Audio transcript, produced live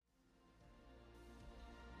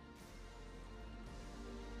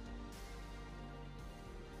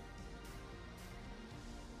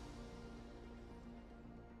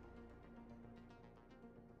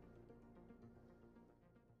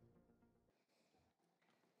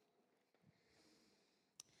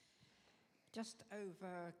Just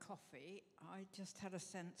over coffee, I just had a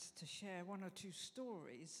sense to share one or two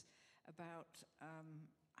stories about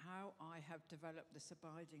how I have developed this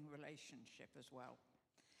abiding relationship as well.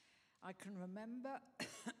 I can remember,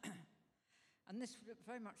 and this would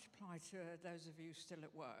very much apply to those of you still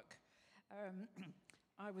at work,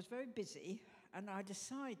 I was very busy and I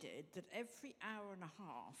decided that every hour and a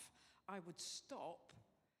half I would stop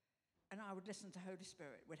and I would listen to Holy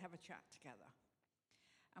Spirit. We'd have a chat together.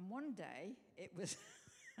 And one day, it was,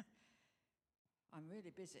 I'm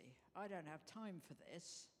really busy. I don't have time for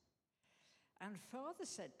this. And Father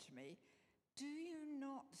said to me, do you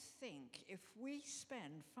not think if we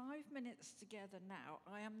spend 5 minutes together now,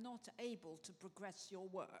 I am not able to progress your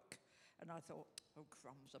work? And I thought, oh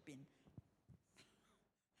crumbs, I've been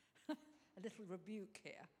a little rebuke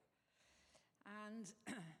here. And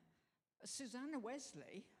Susanna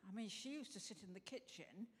Wesley, I mean, she used to sit in the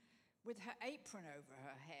kitchen with her apron over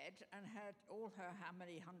her head and had all her, how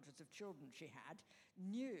many hundreds of children she had,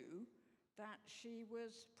 knew that she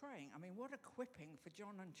was praying. I mean, what a quipping for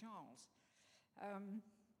John and Charles.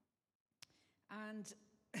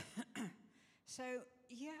 So,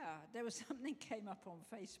 yeah, there was something came up on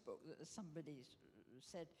Facebook that somebody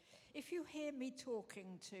said, if you hear me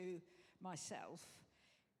talking to myself,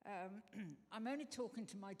 I'm only talking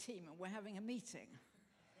to my team and we're having a meeting.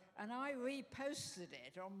 And I reposted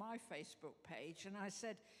it on my Facebook page, and I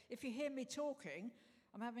said, if you hear me talking,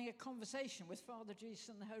 I'm having a conversation with Father Jesus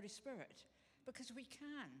and the Holy Spirit. Because we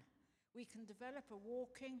can. We can develop a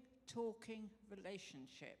walking, talking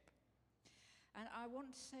relationship. And I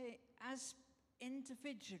want to say, as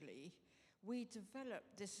individually, we develop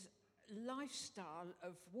this lifestyle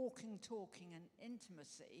of walking, talking, and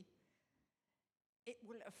intimacy, it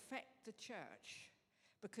will affect the church.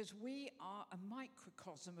 Because we are a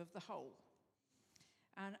microcosm of the whole.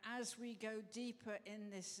 And as we go deeper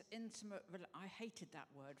in this intimate, I hated that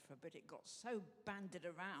word for a bit, it got so bandied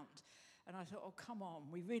around. And I thought, oh, come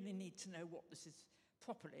on, we really need to know what this is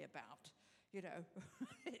properly about. You know,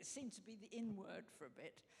 it seemed to be the in word for a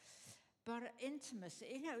bit. But intimacy,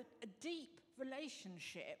 you know, a deep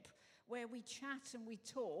relationship where we chat and we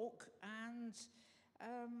talk and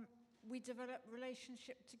we develop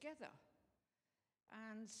relationship together.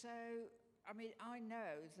 And so, I mean, I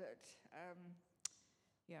know that,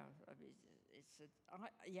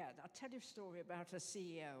 I'll tell you a story about a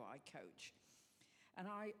CEO I coach. And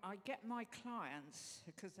I get my clients,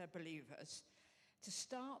 because they're believers, to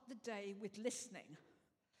start the day with listening.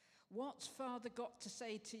 What's Father got to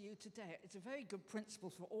say to you today? It's a very good principle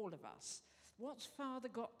for all of us. What's Father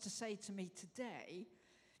got to say to me today?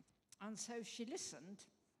 And so she listened,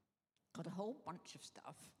 got a whole bunch of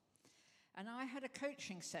stuff. And I had a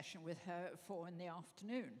coaching session with her at 4 in.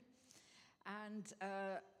 And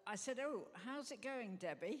I said, oh, how's it going,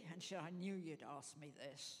 Debbie? And I knew you'd ask me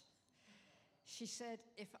this. She said,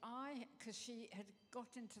 because she had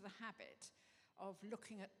got into the habit of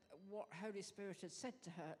looking at what Holy Spirit had said to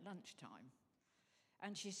her at lunchtime.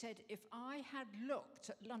 And she said, if I had looked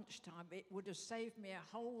at lunchtime, it would have saved me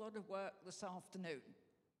a whole lot of work this afternoon.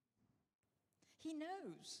 He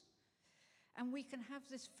knows. And we can have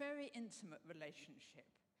this very intimate relationship.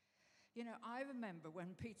 You know, I remember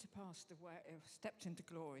when Peter passed away, stepped into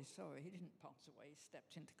glory. Sorry, he didn't pass away, he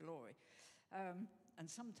stepped into glory. And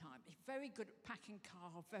sometimes he's very good at packing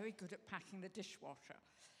car, very good at packing the dishwasher.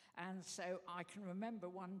 And so I can remember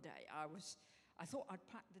one day I thought I'd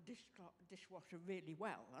packed the dishwasher really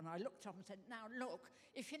well. And I looked up and said, now look,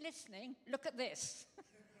 if you're listening, look at this.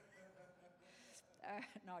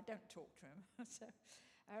 No, I don't talk to him. So,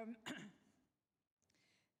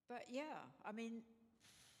 but yeah, I mean,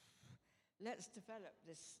 let's develop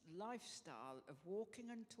this lifestyle of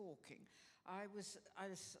walking and talking. I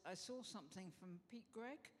saw something from Pete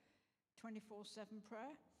Greig, 24/7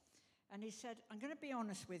 prayer, and he said, I'm going to be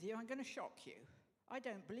honest with you, I'm going to shock you. I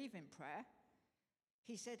don't believe in prayer.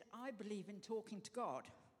 He said, I believe in talking to God.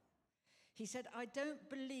 He said, I don't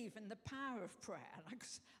believe in the power of prayer. And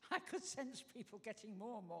I could sense people getting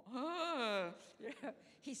more and more. Yeah.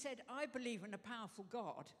 He said, I believe in a powerful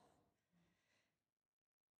God.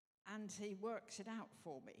 And he works it out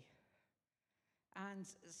for me. And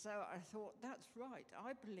so I thought, that's right,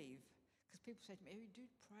 I believe. Because people say to me, oh, you do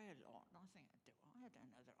pray a lot. And I think, I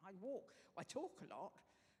don't know that. I talk a lot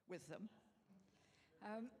with them.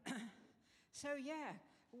 So yeah,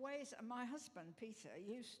 my husband, Peter,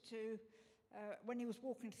 used to, when he was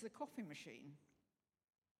walking to the coffee machine,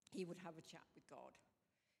 he would have a chat with God.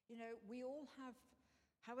 You know, we all have,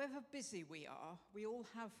 however busy we are, we all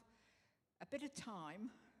have a bit of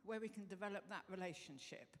time where we can develop that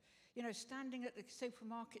relationship. You know, standing at the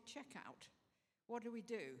supermarket checkout, what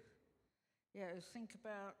do? Think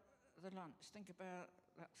about the lunch. Think about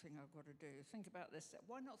that thing I've got to do. Think about this.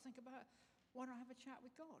 Why not have a chat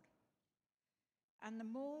with God? And the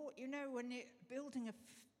more, when you're building a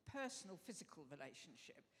personal, physical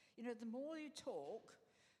relationship, the more you talk,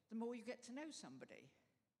 the more you get to know somebody.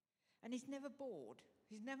 And he's never bored.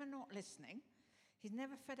 He's never not listening. He's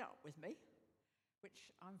never fed up with me, which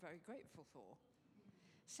I'm very grateful for.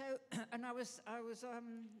 So, and I was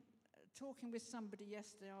talking with somebody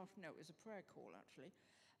yesterday afternoon. It was a prayer call, actually,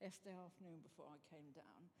 yesterday afternoon before I came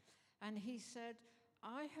down. And he said,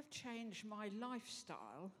 I have changed my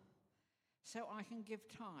lifestyle so I can give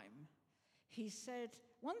time. He said,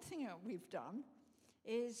 one thing that we've done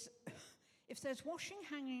is if there's washing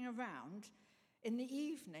hanging around in the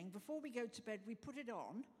evening, before we go to bed, we put it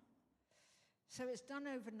on. So it's done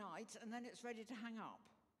overnight, and then it's ready to hang up.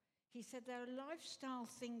 He said there are lifestyle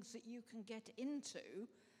things that you can get into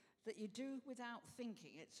that you do without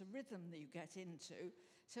thinking. It's a rhythm that you get into,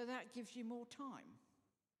 so that gives you more time.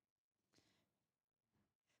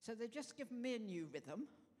 So they've just given me a new rhythm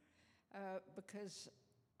because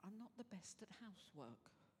I'm not the best at housework.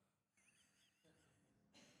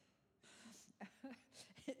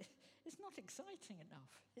 It's not exciting enough.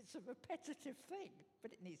 It's a repetitive thing,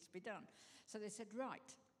 but it needs to be done. So they said,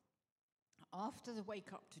 right, after the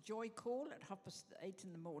wake up to joy call at 8:30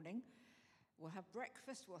 in the morning, we'll have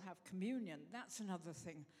breakfast, we'll have communion. That's another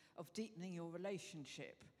thing of deepening your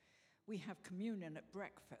relationship. We have communion at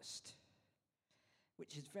breakfast,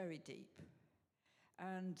 which is very deep.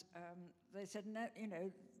 And they said, no,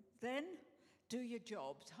 then do your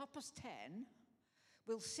job. 10:30,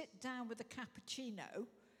 we'll sit down with a cappuccino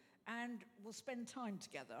and we'll spend time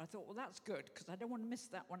together. I thought, well, that's good, because I don't want to miss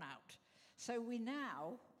that one out. So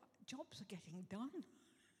jobs are getting done,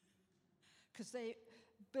 because they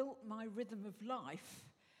built my rhythm of life,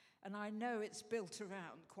 and I know it's built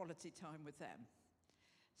around quality time with them.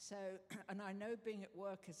 So, and I know being at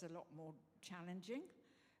work is a lot more challenging,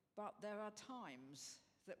 but there are times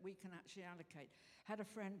that we can actually allocate. Had a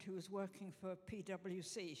friend who was working for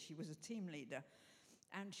PwC. She was a team leader,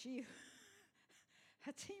 and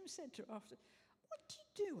her team said to her after, what do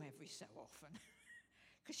you do every so often?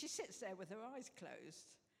 Because she sits there with her eyes closed.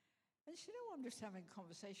 And she said, I'm just having a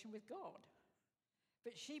conversation with God.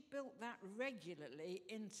 But she built that regularly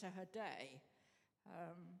into her day.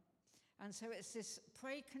 And so it's this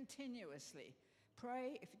pray continuously.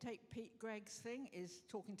 Pray, if you take Pete Gregg's thing, is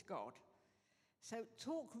talking to God. So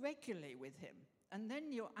talk regularly with him. And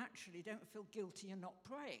then you actually don't feel guilty you're not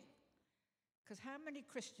praying. Because how many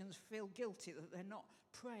Christians feel guilty that they're not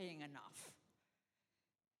praying enough?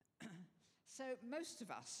 So most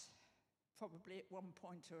of us probably at one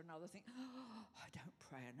point or another think, I don't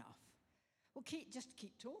pray enough. Well, just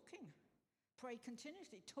keep talking. Pray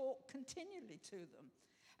continuously. Talk continually to them.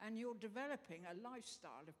 And you're developing a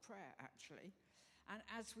lifestyle of prayer, actually. And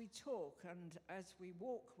as we talk and as we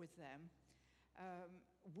walk with them,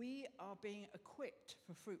 we are being equipped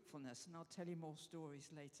for fruitfulness. And I'll tell you more stories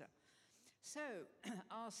later. So,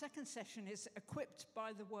 our second session is equipped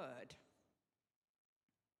by the word.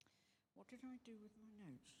 What did I do with my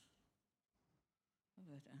notes? Oh,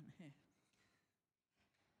 they're down here.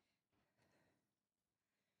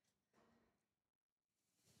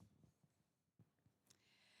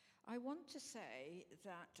 I want to say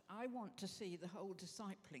that I want to see the whole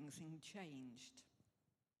discipling thing changed.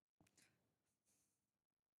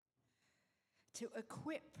 To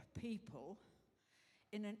equip people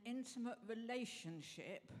in an intimate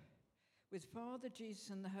relationship with Father, Jesus,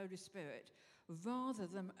 and the Holy Spirit, rather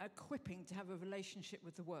than equipping to have a relationship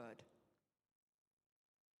with the Word.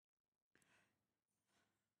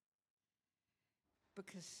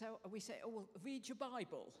 Because so we say, oh, well, read your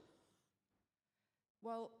Bible.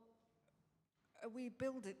 Well, we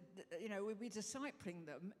build it, we're discipling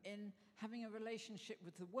them in having a relationship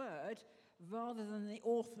with the Word rather than the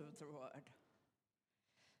author of the Word.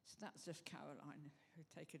 So that's just Caroline. We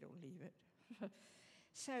take it or leave it.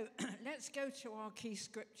 So let's go to our key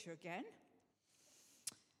scripture again.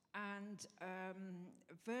 And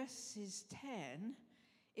verses 10,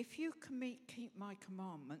 if you keep my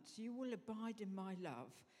commandments, you will abide in my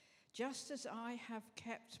love, just as I have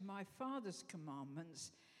kept my Father's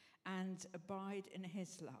commandments and abide in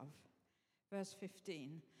his love. Verse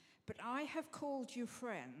 15, but I have called you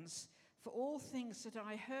friends, for all things that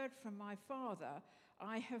I heard from my Father,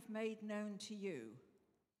 I have made known to you.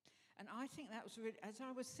 And I think that was really, as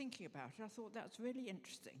I was thinking about it, I thought that's really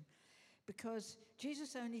interesting, because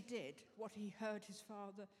Jesus only did what he heard his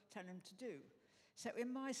Father tell him to do. So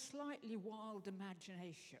in my slightly wild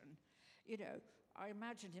imagination, I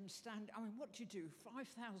imagined him what do you do?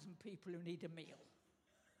 5,000 people who need a meal.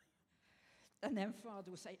 And then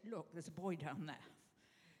Father would say, look, there's a boy down there.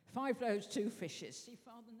 5 loaves, 2 fishes. See,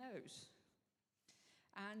 Father knows.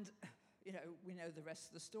 And, we know the rest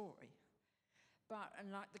of the story. But,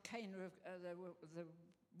 and like the Cana of the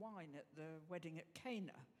wine at the wedding at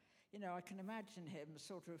Cana, I can imagine him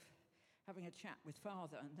sort of having a chat with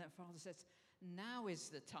Father, and then Father says, now is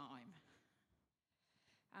the time.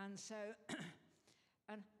 And so,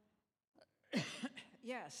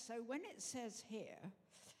 yes, so when it says here,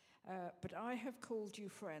 but I have called you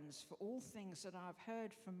friends, for all things that I've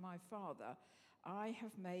heard from my Father, I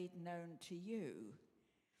have made known to you.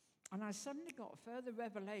 And I suddenly got further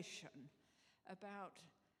revelation about,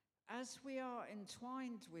 as we are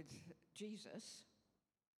entwined with Jesus,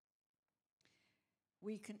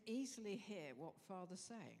 we can easily hear what Father's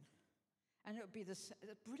saying. And it would be the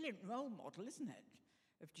brilliant role model, isn't it,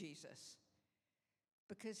 of Jesus?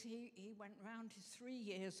 Because he went round his 3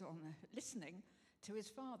 years on listening to his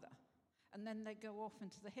Father. And then they'd go off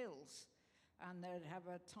into the hills and they'd have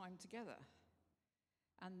a time together.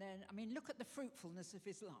 And then, look at the fruitfulness of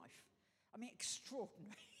his life.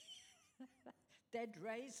 Extraordinary. Dead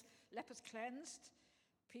raised, lepers cleansed,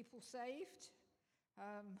 people saved.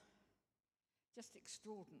 Just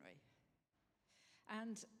extraordinary.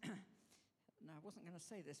 And, no, I wasn't going to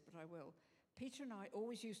say this, but I will. Peter and I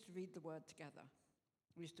always used to read the Word together.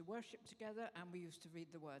 We used to worship together, and we used to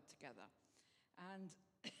read the Word together. And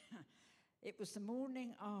it was the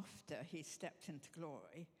morning after he stepped into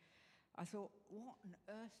glory. I thought, what on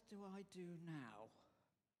earth do I do now?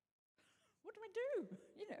 What do I do?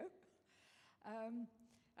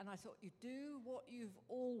 And I thought, you do what you've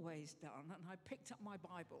always done. And I picked up my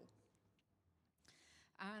Bible.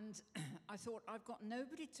 And I thought, I've got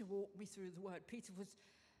nobody to walk me through the Word. Peter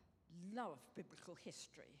loved biblical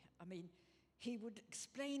history. He would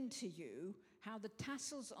explain to you how the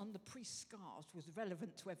tassels on the priest's scarves was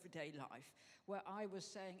relevant to everyday life, where I was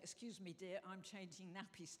saying, excuse me, dear, I'm changing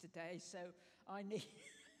nappies today, so I need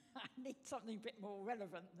something a bit more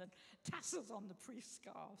relevant than tassels on the priest's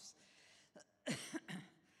scarves.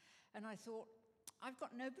 And I thought, I've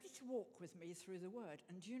got nobody to walk with me through the Word.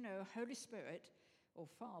 And Holy Spirit, or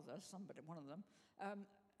Father, somebody, one of them,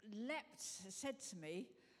 said to me,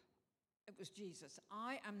 it was Jesus,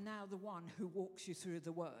 I am now the one who walks you through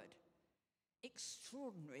the Word.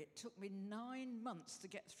 Extraordinary. It took me 9 months to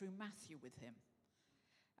get through Matthew with him.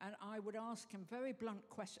 And I would ask him very blunt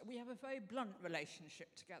questions. We have a very blunt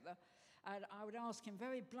relationship together. And I would ask him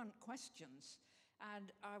very blunt questions.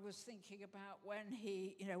 And I was thinking about when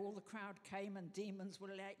all the crowd came and demons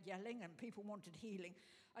were yelling and people wanted healing.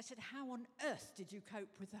 I said, how on earth did you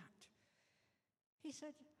cope with that? He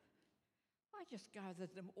said, I just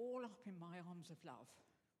gathered them all up in my arms of love.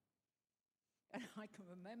 And I can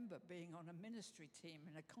remember being on a ministry team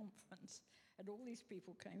in a conference, and all these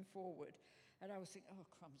people came forward, and I was thinking, oh,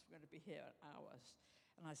 crumbs, we're going to be here hours.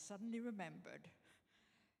 And I suddenly remembered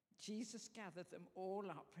Jesus gathered them all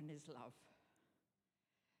up in his love.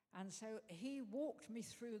 And so he walked me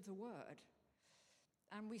through the Word,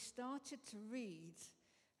 and we started to read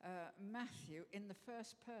Matthew in the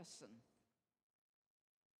first person.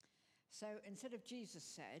 So instead of Jesus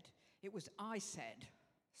said, it was I said,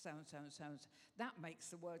 so and so and so and so. That makes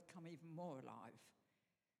the Word come even more alive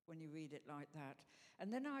when you read it like that.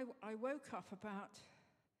 And then I woke up about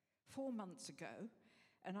 4 months ago,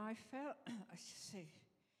 and I felt, I say,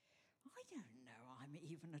 I don't know I'm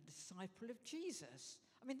even a disciple of Jesus.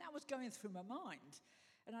 That was going through my mind.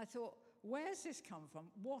 And I thought, where's this come from?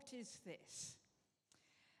 What is this?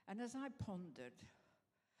 And as I pondered,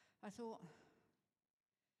 I thought,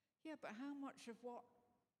 yeah, but how much of what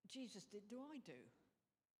Jesus did do I do?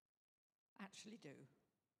 Actually do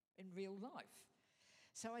in real life.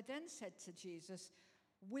 So I then said to Jesus,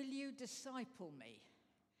 will you disciple me?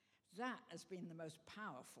 That has been the most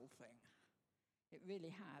powerful thing. It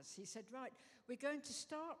really has. He said, right, we're going to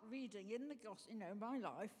start reading in the gospel, my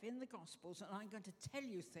life in the Gospels, and I'm going to tell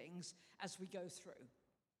you things as we go through.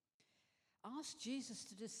 Ask Jesus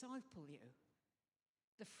to disciple you.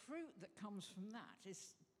 The fruit that comes from that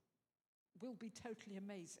will be totally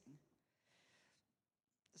amazing.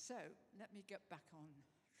 So, let me get back on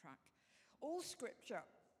track. All scripture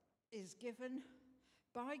is given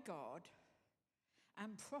by God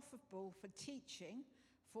and profitable for teaching,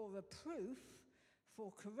 for reproof,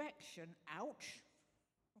 for correction, ouch,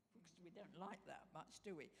 because we don't like that much,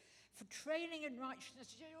 do we? For training in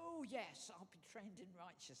righteousness, oh yes, I'll be trained in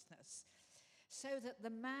righteousness, so that the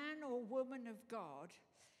man or woman of God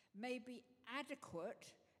may be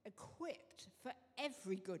adequate, equipped for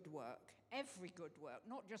every good work,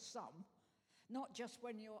 not just some, not just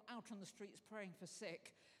when you're out on the streets praying for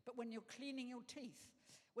sick, but when you're cleaning your teeth,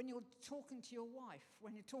 when you're talking to your wife,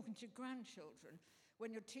 when you're talking to your grandchildren,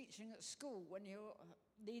 when you're teaching at school, when you're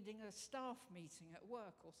leading a staff meeting at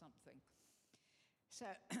work or something. So,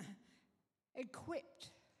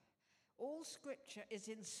 equipped. All scripture is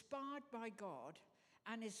inspired by God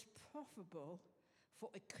and is profitable for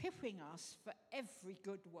equipping us for every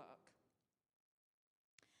good work.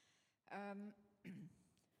 So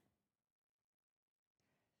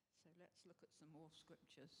let's look at some more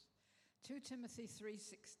scriptures. 2 Timothy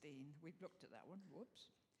 3:16. We've looked at that one.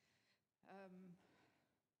 Whoops. I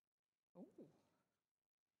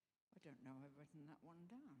don't know I've written that one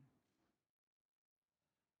down.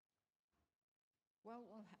 Well,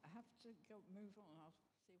 we'll have to move on. I'll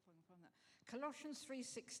see if I can find that. Colossians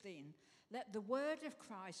 3:16. Let the word of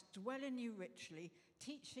Christ dwell in you richly,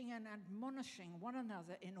 teaching and admonishing one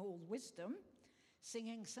another in all wisdom,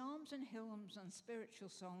 singing psalms and hymns and spiritual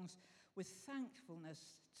songs with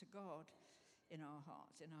thankfulness to God in our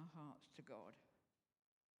hearts to God.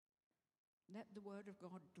 Let the word of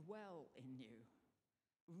God dwell in you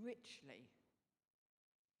richly,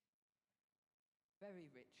 very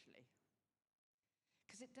richly.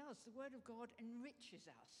 Because it does. The word of God enriches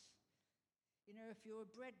us. You know, if you're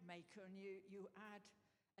a bread maker and you add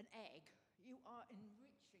an egg, you are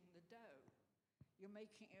enriching the dough. You're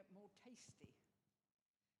making it more tasty.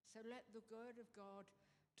 So let the word of God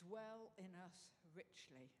dwell in us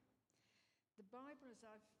richly. The Bible, as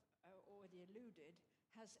I've already alluded,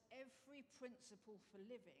 has every principle for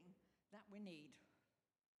living that we need.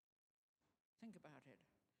 Think about it.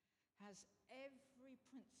 Has every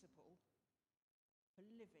principle for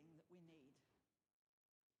living that we need.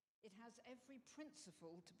 It has every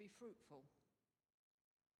principle to be fruitful.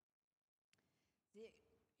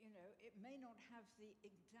 It may not have the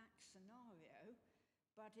exact scenario,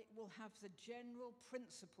 but it will have the general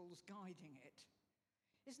principles guiding it.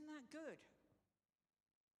 Isn't that good?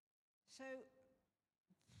 So,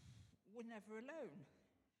 we're never alone.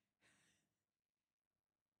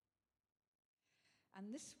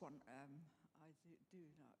 And this one, I do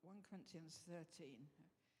like 1 Corinthians 13.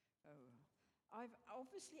 I've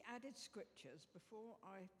obviously added scriptures before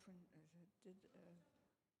I did.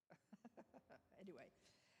 Anyway.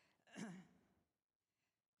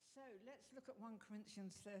 So let's look at 1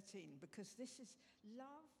 Corinthians 13, because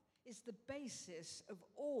love is the basis of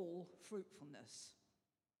all fruitfulness.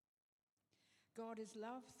 God is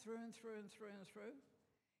love through and through and through and through.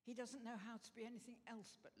 He doesn't know how to be anything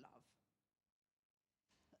else but love.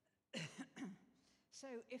 So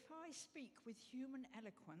if I speak with human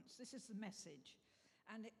eloquence, this is the message,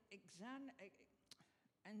 and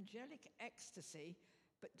angelic ecstasy,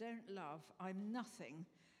 but don't love, I'm nothing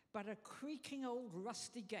but a creaking old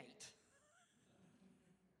rusty gate.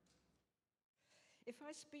 If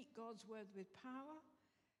I speak God's word with power,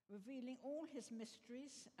 revealing all his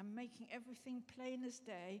mysteries and making everything plain as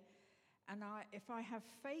day, and if I have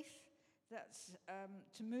faith that's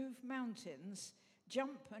to move mountains,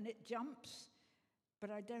 jump and it jumps, but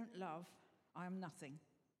I don't love, I am nothing.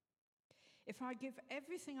 If I give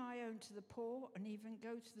everything I own to the poor and even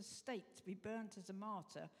go to the stake to be burnt as a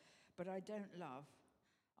martyr, but I don't love,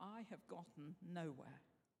 I have gotten nowhere.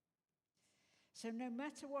 So no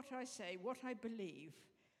matter what I say, what I believe,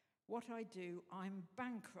 what I do, I'm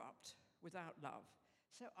bankrupt without love.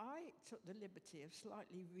 So I took the liberty of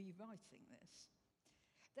slightly rewriting this.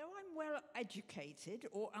 Though I'm well educated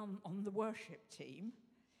or on the worship team,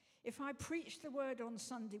 if I preach the word on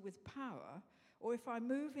Sunday with power, or if I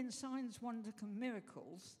move in signs, wonders, and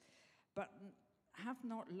miracles, but have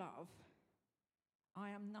not love,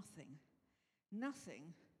 I am nothing.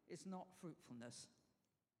 Nothing is not fruitfulness.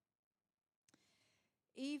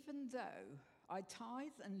 Even though I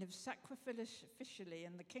tithe and live sacrificially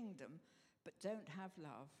in the kingdom, but don't have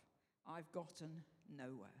love, I've gotten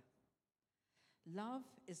nowhere. Love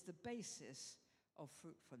is the basis of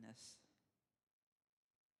fruitfulness.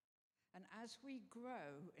 And as we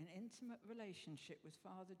grow in intimate relationship with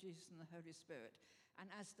Father, Jesus, and the Holy Spirit,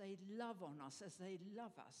 and as they love on us, as they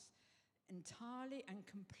love us entirely and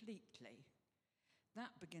completely,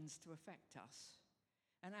 that begins to affect us.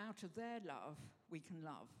 And out of their love, we can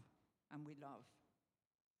love, and we love.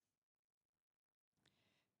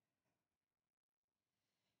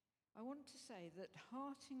 I want to say that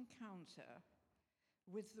heart encounter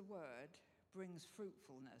with the word brings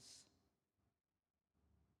fruitfulness.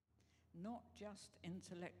 Not just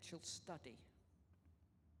intellectual study.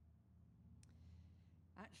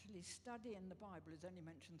 Actually, study in the Bible is only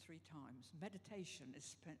mentioned 3 times. Meditation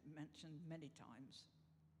is mentioned many times.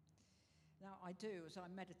 Now, as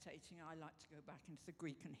I'm meditating, I like to go back into the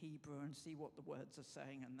Greek and Hebrew and see what the words are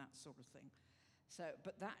saying and that sort of thing.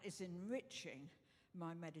 But that is enriching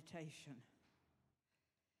my meditation.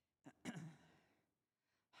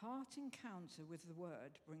 Heart encounter with the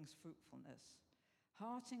word brings fruitfulness.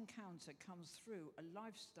 Heart encounter comes through a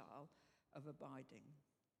lifestyle of abiding.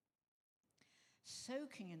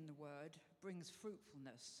 Soaking in the word brings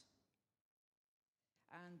fruitfulness.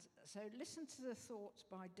 And so listen to the thoughts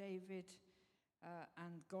by David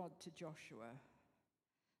and God to Joshua.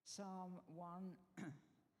 Psalm 1.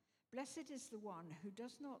 Blessed is the one who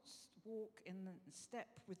does not walk in step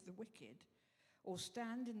with the wicked, or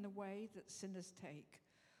stand in the way that sinners take,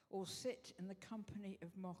 or sit in the company of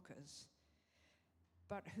mockers,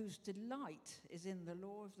 but whose delight is in the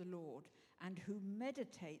law of the Lord, and who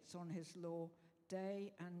meditates on his law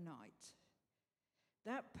day and night.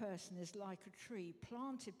 That person is like a tree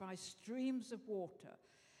planted by streams of water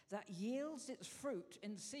that yields its fruit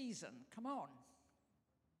in season. Come on.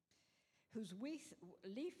 Whose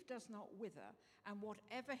leaf does not wither, and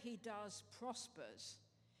whatever he does prospers.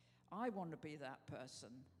 I want to be that person,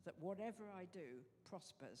 that whatever I do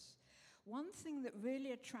prospers. One thing that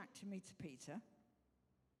really attracted me to Peter,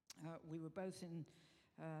 we were both in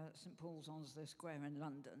St. Paul's Onslow Square in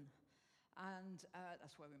London, and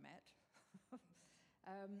that's where we met.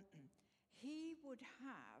 He would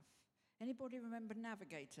have, anybody remember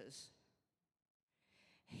Navigators?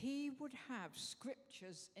 He would have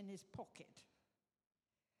scriptures in his pocket.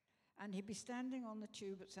 And he'd be standing on the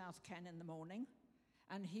tube at South Ken in the morning,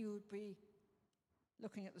 and he would be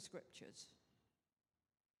looking at the scriptures.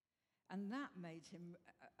 And that made him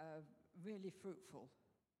really fruitful.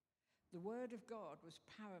 The word of God was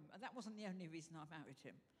paramount. That wasn't the only reason I married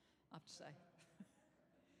him, I have to say.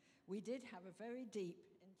 We did have a very deep,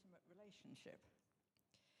 intimate relationship.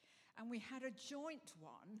 And we had a joint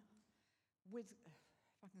one with,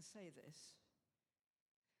 if I can say this,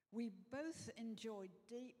 we both enjoyed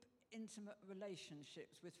deep, intimate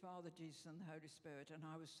relationships with Father Jesus and the Holy Spirit, and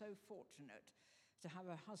I was so fortunate to have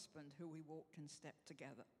a husband who we walked in step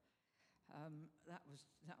together.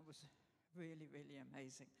 That was really, really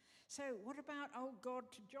amazing. So what about old God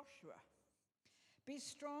to Joshua? Be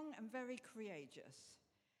strong and very courageous.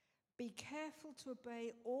 Be careful to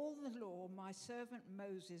obey all the law my servant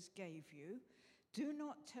Moses gave you. Do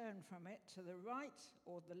not turn from it to the right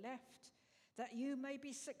or the left, that you may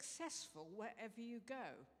be successful wherever you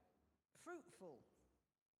go. Fruitful.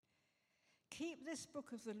 Keep this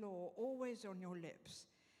book of the law always on your lips.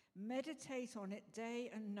 Meditate on it day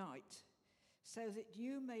and night, so that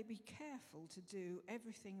you may be careful to do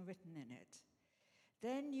everything written in it.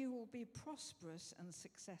 Then you will be prosperous and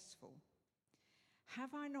successful.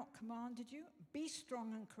 Have I not commanded you? Be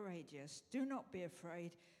strong and courageous. Do not be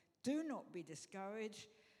afraid. Do not be discouraged,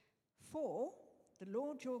 for the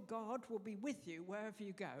Lord your God will be with you wherever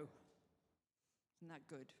you go. Isn't that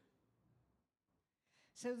good?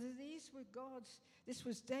 So this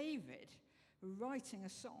was David writing a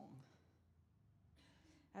song.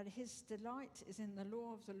 And his delight is in the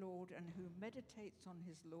law of the Lord, and who meditates on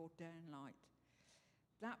his law day and night.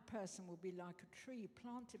 That person will be like a tree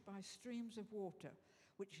planted by streams of water,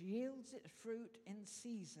 which yields its fruit in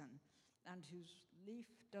season, and whose leaf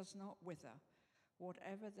does not wither.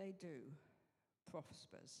 Whatever they do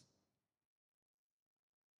prospers.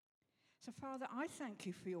 So, Father, I thank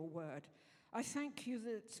you for your word. I thank you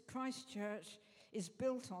that Christ Church is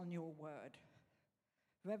built on your word,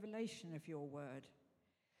 revelation of your word.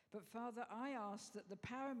 But, Father, I ask that the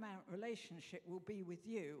paramount relationship will be with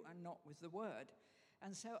you and not with the word.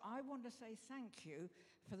 And so I want to say thank you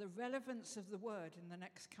for the relevance of the word in the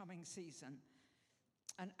next coming season.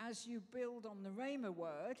 And as you build on the Rhema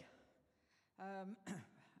word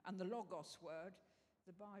and the Logos word,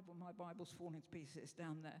 the Bible, my Bible's falling to pieces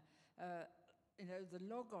down there, the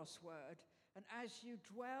Logos word, and as you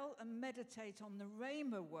dwell and meditate on the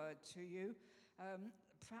Rhema word to you,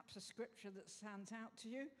 perhaps a scripture that stands out to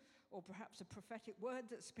you, or perhaps a prophetic word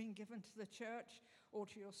that's been given to the church or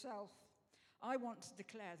to yourself, I want to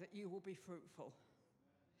declare that you will be fruitful.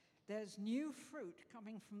 There's new fruit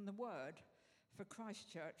coming from the word for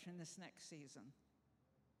Christ Church in this next season.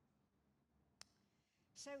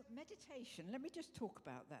 So meditation, let me just talk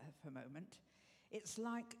about that for a moment. It's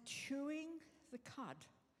like chewing the cud.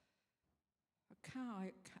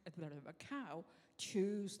 A cow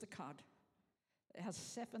chews the cud. It has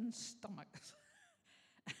 7 stomachs.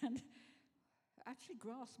 And actually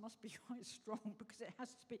grass must be quite strong because it has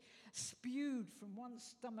to be spewed from one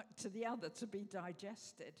stomach to the other to be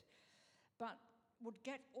digested. But would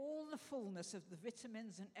get all the fullness of the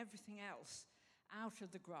vitamins and everything else out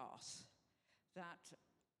of the grass that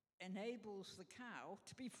enables the cow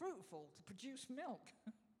to be fruitful, to produce milk.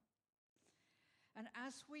 And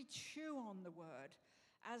as we chew on the word,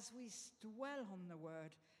 as we dwell on the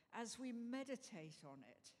word, as we meditate on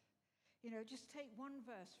it. Just take one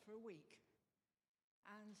verse for a week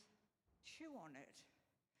and chew on it,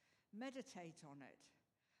 meditate on it.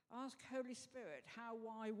 Ask Holy Spirit how,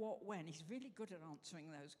 why, what, when. He's really good at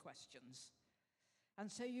answering those questions.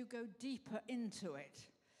 And so you go deeper into it,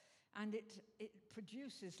 and it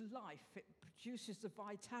produces life. It produces the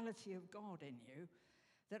vitality of God in you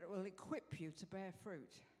that will equip you to bear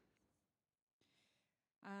fruit.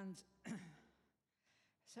 And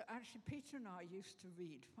so actually Peter and I used to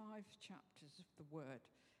read 5 chapters of the Word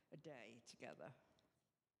a day together.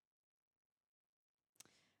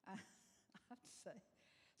 I have to say,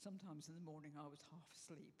 sometimes in the morning I was half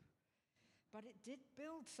asleep. But it did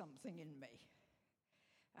build something in me.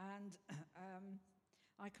 And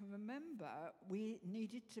I can remember we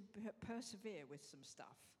needed to persevere with some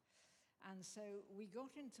stuff. And so we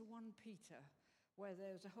got into 1 Peter, where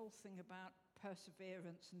there was a whole thing about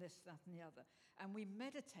perseverance and this, that, and the other. And we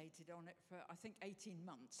meditated on it for, I think, 18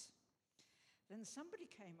 months. Then somebody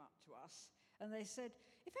came up to us and they said,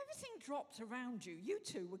 if everything dropped around you, you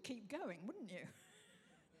two would keep going, wouldn't you?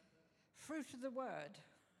 Fruit of the word,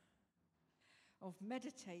 of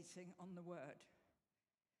meditating on the word.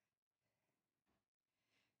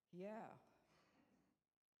 Yeah.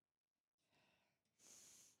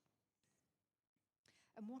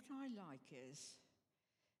 And what I like is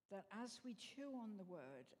that as we chew on the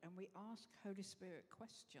word and we ask Holy Spirit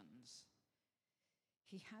questions,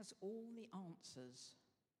 he has all the answers.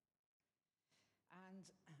 And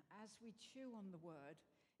as we chew on the word,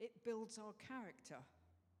 it builds our character,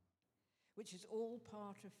 which is all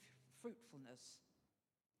part of fruitfulness.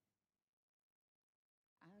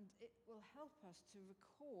 And it will help us to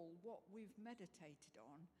recall what we've meditated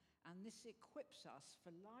on, and this equips us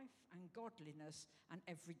for life and godliness and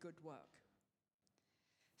every good work.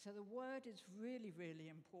 So the word is really, really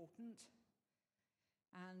important,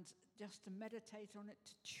 and just to meditate on it,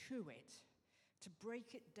 to chew it, to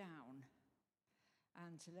break it down,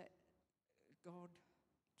 and to let God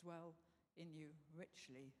dwell in you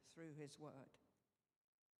richly through his word.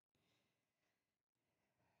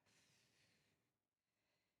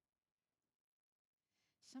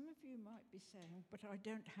 Some of you might be saying, but I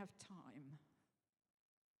don't have time.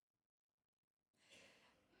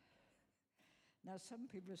 Now, some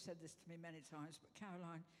people have said this to me many times, but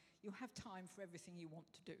Caroline, you have time for everything you want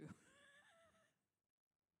to do.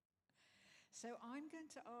 So I'm going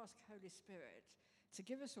to ask Holy Spirit to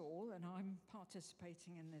give us all, and I'm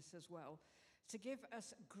participating in this as well, to give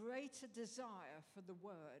us greater desire for the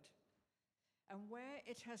word. And where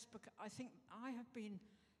it has become, I think I have been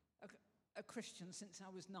a Christian since I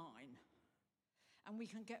was 9. And we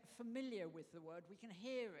can get familiar with the word, we can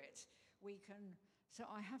hear it, so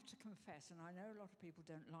I have to confess, and I know a lot of people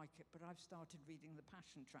don't like it, but I've started reading the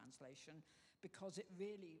Passion Translation because it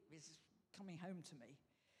really is coming home to me,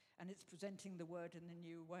 and it's presenting the word in a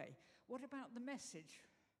new way. What about the Message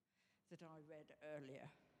that I read earlier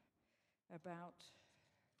about,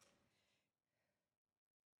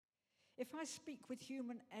 if I speak with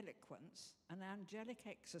human eloquence and angelic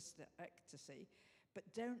ecstasy,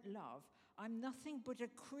 but don't love, I'm nothing but a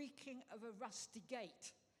creaking of a rusty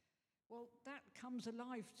gate. Well, that comes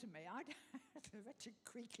alive to me. I don't have a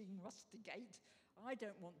creaking rusty gate. I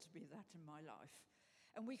don't want to be that in my life.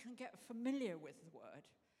 And we can get familiar with the word.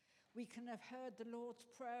 We can have heard the Lord's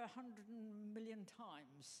Prayer 100 million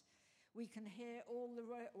times. We can hear all the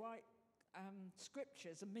right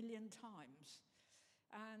scriptures 1 million times.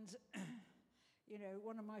 And,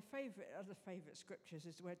 one of my other favorite scriptures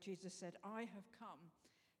is where Jesus said, I have come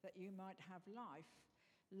that you might have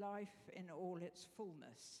life in all its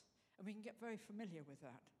fullness. And we can get very familiar with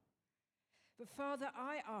that. But Father,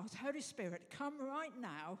 I ask, Holy Spirit, come right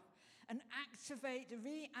now and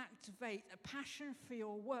reactivate a passion for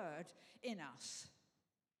your word in us.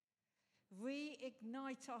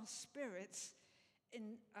 Reignite our spirits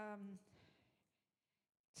in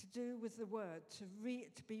to do with the word, to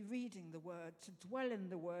be reading the word, to dwell in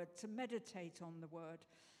the word, to meditate on the word.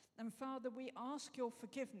 And Father, we ask your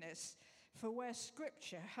forgiveness for where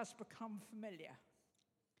scripture has become familiar.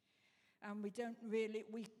 And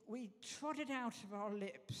we trot it out of our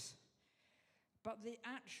lips, but the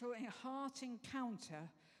actual heart encounter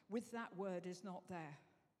with that word is not there.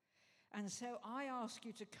 And so I ask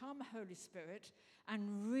you to come, Holy Spirit,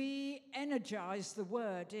 and re-energize the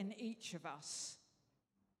word in each of us.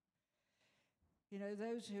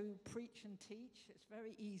 Those who preach and teach, it's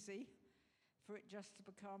very easy for it just to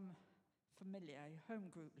become familiar. Home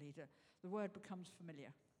group leader, the word becomes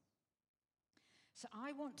familiar. So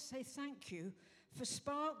I want to say thank you for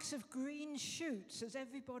sparks of green shoots as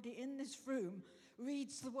everybody in this room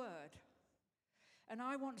reads the word. And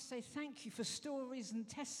I want to say thank you for stories and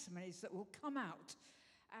testimonies that will come out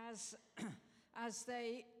as, as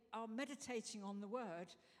they are meditating on the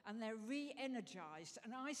word and they're re-energized.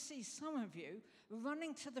 And I see some of you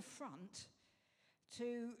running to the front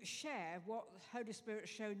to share what the Holy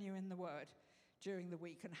Spirit's shown you in the word during the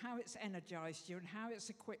week and how it's energized you and how it's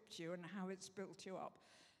equipped you and how it's built you up.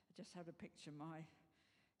 I just had a picture. My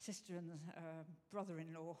sister and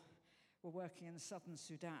brother-in-law were working in southern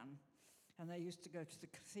Sudan, and they used to go to the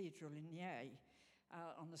cathedral in Yei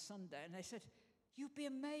on the Sunday, and they said, you'd be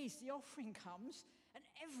amazed, the offering comes and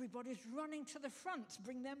everybody's running to the front to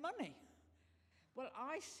bring their money. Well,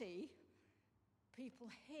 I see people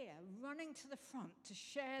here running to the front to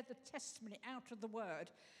share the testimony out of the word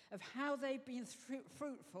of how they've been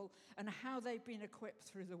fruitful and how they've been equipped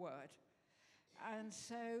through the word. And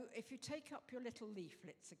so if you take up your little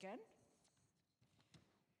leaflets again,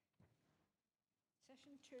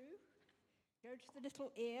 session 2, go to the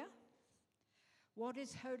little ear. What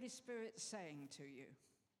is Holy Spirit saying to you?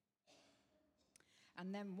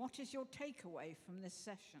 And then what is your takeaway from this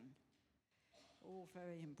session? All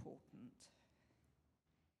very important.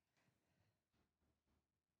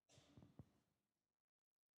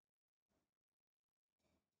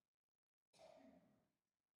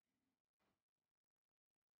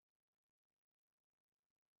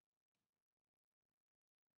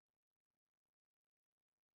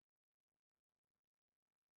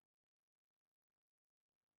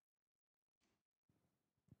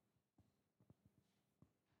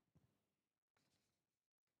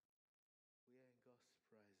 We are in God's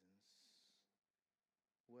presence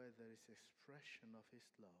where there is expression of His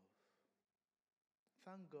love.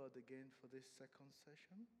 Thank God again for this second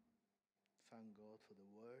session. Thank God for the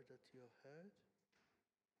word that you have heard.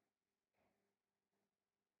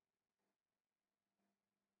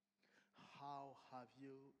 How have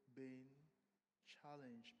you been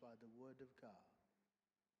challenged by the word of God?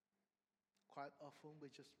 Quite often we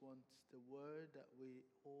just want the word that we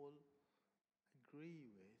all agree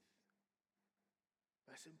with.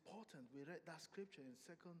 But it's important. We read that scripture in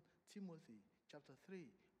 2 Timothy chapter 3,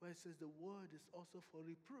 where it says the word is also for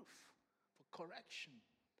reproof, for correction.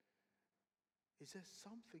 It says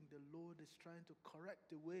something the Lord is trying to correct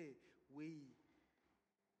the way we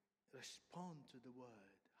respond to the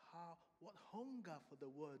word. What hunger for the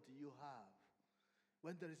word do you have?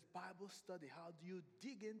 When there is Bible study, how do you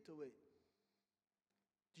dig into it?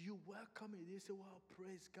 Do you welcome it? You say, well,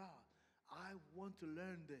 praise God. I want to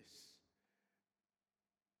learn this.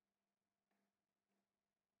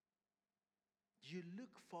 Do you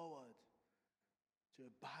look forward to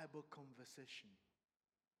a Bible conversation?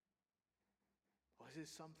 Or is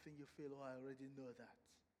it something you feel, oh, I already know that?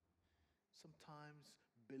 Sometimes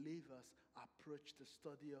believers approach the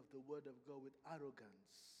study of the Word of God with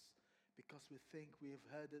arrogance because we think we have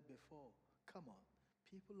heard it before. Come on,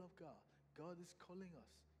 people of God, God is calling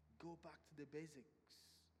us. Go back to the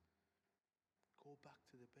basics. Go back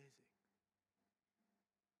to the basics.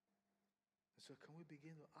 So can we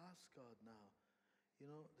begin to ask God now? You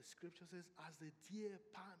know, the scripture says, as the deer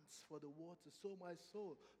pants for the water, so my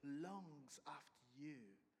soul longs after you.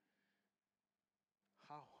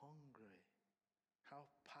 How hungry, how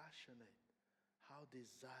passionate, how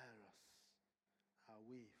desirous are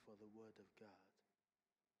we for the word of God?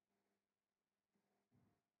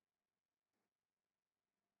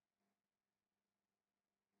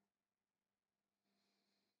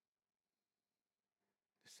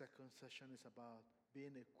 The second session is about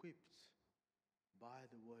being equipped by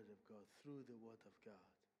the word of God, through the word of God.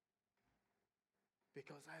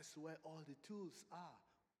 Because that's where all the tools are.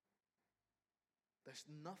 There's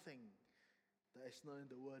nothing that is not in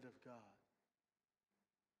the word of God.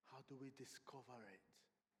 How do we discover it?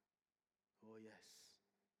 Oh yes.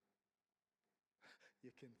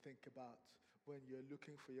 You can think about when you're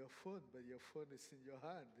looking for your phone, but your phone is in your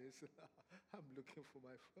hand. I'm looking for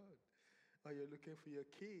my phone. Or you're looking for your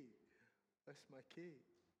key. Where's my key?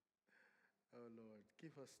 Oh Lord,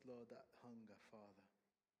 give us, Lord, that hunger, Father.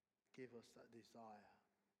 Give us that desire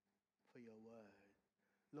for your word.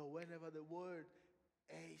 Lord, whenever the word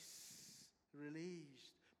is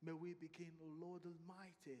released, may we begin, oh Lord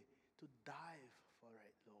Almighty, to dive for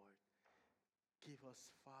it, Lord. Give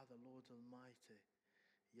us, Father, Lord Almighty.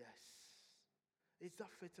 Yes. It's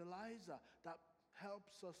that fertilizer that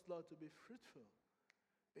helps us, Lord, to be fruitful.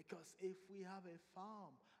 Because if we have a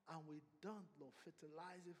farm and we don't, Lord,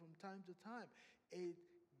 fertilize it from time to time, it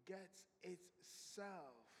gets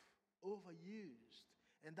itself overused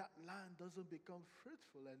and that land doesn't become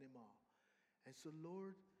fruitful anymore. And so,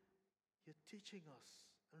 Lord, you're teaching us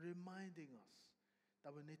and reminding us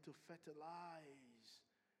that we need to fertilize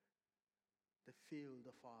the field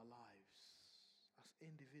of our lives as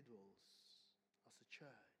individuals, as a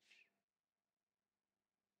church.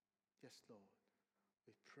 Yes, Lord,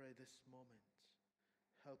 we pray this moment.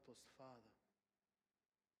 Help us, Father.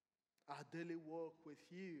 Our daily walk with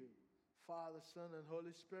you, Father, Son, and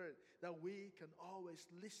Holy Spirit, that we can always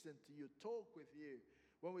listen to you, talk with you.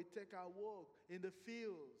 When we take our walk in the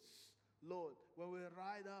fields, Lord, when we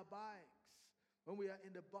ride our bikes, when we are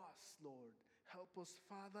in the bus, Lord, help us,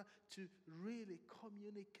 Father, to really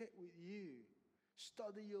communicate with you.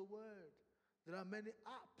 Study your word. There are many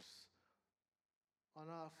apps on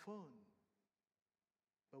our phone,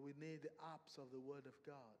 but we need the apps of the Word of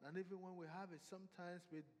God. And even when we have it, sometimes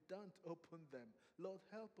we don't open them. Lord,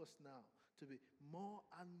 help us now to be more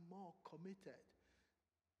and more committed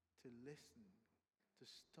to listening, to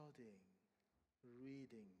studying,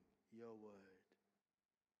 reading your Word.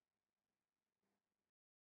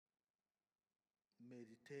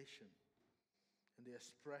 Meditation and the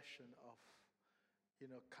expression of,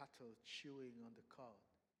 cattle chewing on the cud.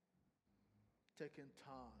 Taking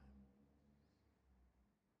time,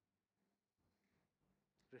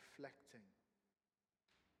 reflecting,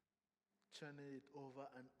 turning it over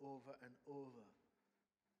and over and over.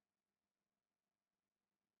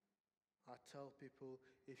 I tell people,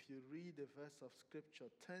 if you read a verse of scripture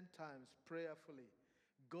 10 times prayerfully,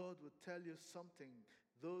 God will tell you something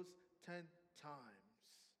those 10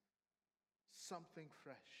 times. Something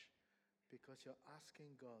fresh. Because you're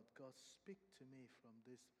asking God, God, speak to me from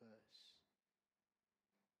this verse.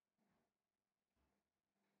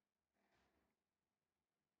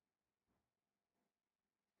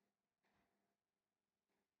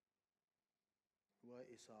 Where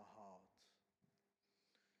is our heart?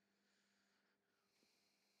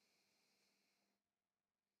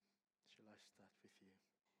 Shall I start with you?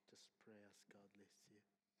 Just pray as God leads you.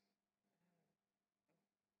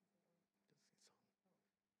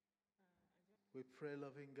 We pray,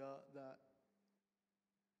 loving God, that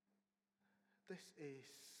this is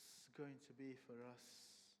going to be for us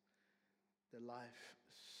the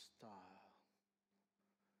lifestyle.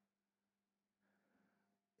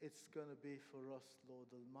 It's going to be for us, Lord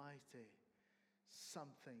Almighty,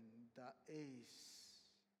 something that is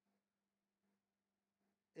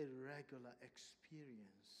a regular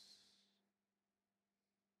experience.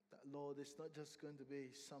 That, Lord, it's not just going to be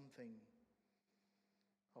something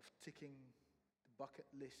of ticking the bucket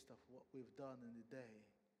list of what we've done in the day.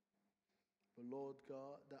 But, Lord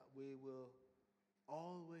God, that we will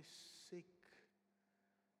always seek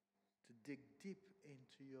to dig deep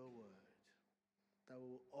into your word. That we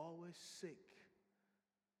will always seek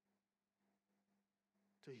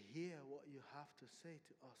to hear what you have to say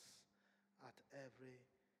to us at every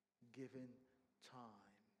given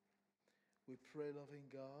time. We pray, loving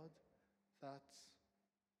God, that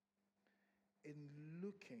in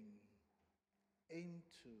looking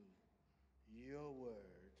into your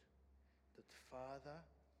word, that, Father,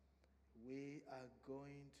 we are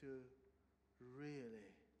going to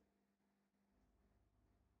really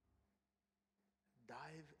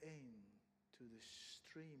dive into the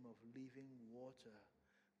stream of living water,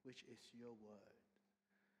 which is your word.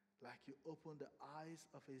 Like you opened the eyes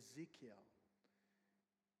of Ezekiel,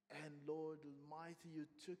 and Lord Almighty, you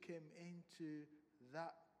took him into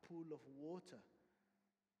that pool of water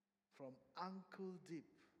from ankle deep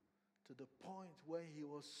to the point where he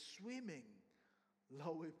was swimming.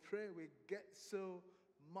 Lord, we pray we get so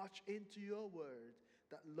much into your word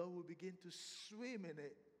that, Lord, we begin to swim in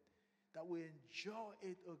it, that we enjoy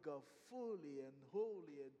it, oh God, fully and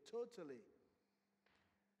wholly and totally.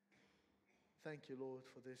 Thank you, Lord,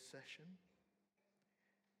 for this session.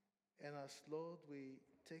 And as, Lord, we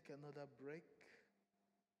take another break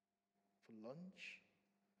for lunch,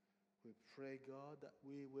 we pray, God, that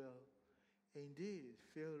we will indeed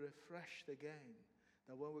feel refreshed again.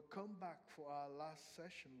 That when we come back for our last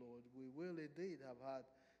session, Lord, we will indeed have had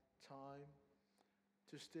time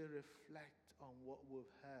to still reflect on what we've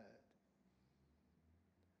heard.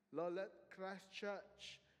 Lord, let Christ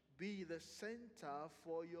Church be the center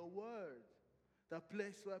for your word. The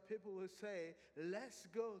place where people will say, let's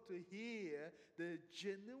go to hear the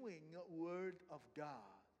genuine word of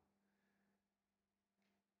God.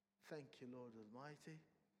 Thank you, Lord Almighty,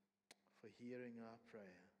 for hearing our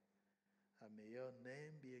prayer. And may your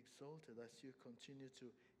name be exalted as you continue to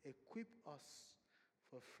equip us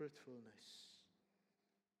for fruitfulness.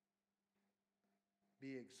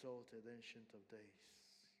 Be exalted, Ancient of Days.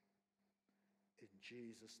 In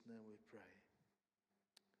Jesus' name we pray.